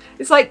you?"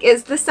 It's like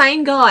it's the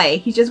same guy.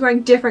 He's just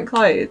wearing different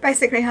clothes.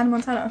 Basically, Hannah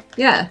Montana.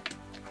 Yeah,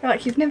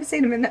 Like, you've never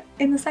seen them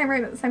in the same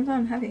room at the same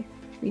time, have you?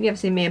 you never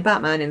seen me and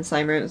Batman in the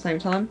same room at the same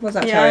time. What's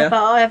that tell Yeah, you?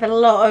 but I have a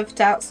lot of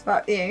doubts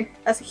about you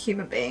as a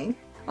human being.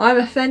 I'm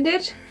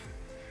offended,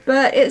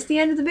 but it's the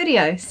end of the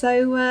video.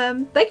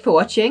 So thank you for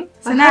watching.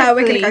 So now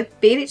we're going to go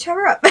beat each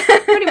other up.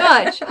 Pretty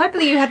much.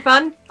 Hopefully you had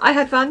fun. I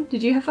had fun.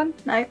 Did you have fun?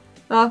 No.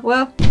 Oh,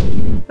 well,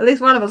 at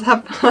least one of us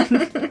had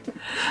fun.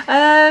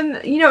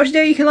 You know what to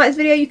do. You can like this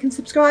video, you can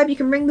subscribe, you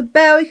can ring the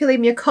bell, you can leave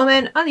me a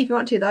comment. Only if you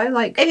want to, though.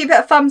 Like, If you put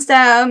a thumbs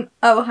down,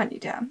 I will hunt you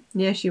down.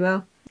 yes, you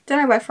will.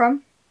 Don't know where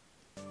from.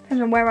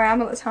 Depends on where I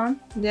am at the time.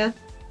 Yeah.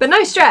 But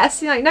no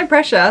stress, like, no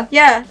pressure.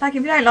 Yeah, like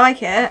if you don't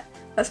like it,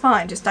 that's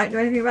fine. Just don't do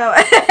anything about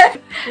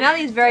it.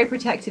 Nellie's very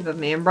protective of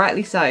me, and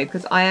rightly so,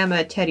 because I am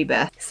a teddy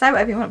bear. Say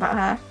whatever you want about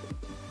her.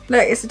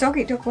 Look, it's a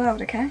dog-eat-dog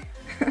world, okay?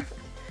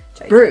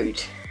 Joking.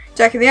 Brood.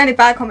 Joking. The only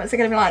bad comments are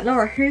going to be like,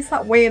 Laura, who's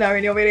that weirdo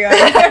in your video?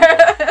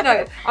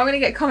 No, I'm going to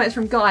get comments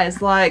from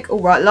guys like,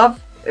 alright,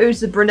 love, who's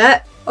the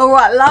brunette?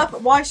 Alright,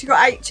 love, why has she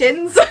got 8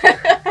 chins?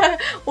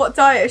 What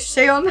diet is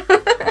she on?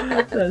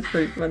 That's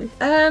pretty funny.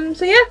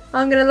 So yeah,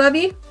 I'm going to love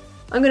you.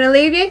 I'm going to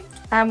leave you.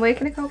 And we're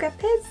going to go get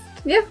pissed.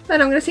 Yeah,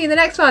 and I'm going to see you in the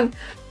next one.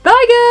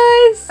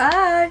 Bye, guys! Bye.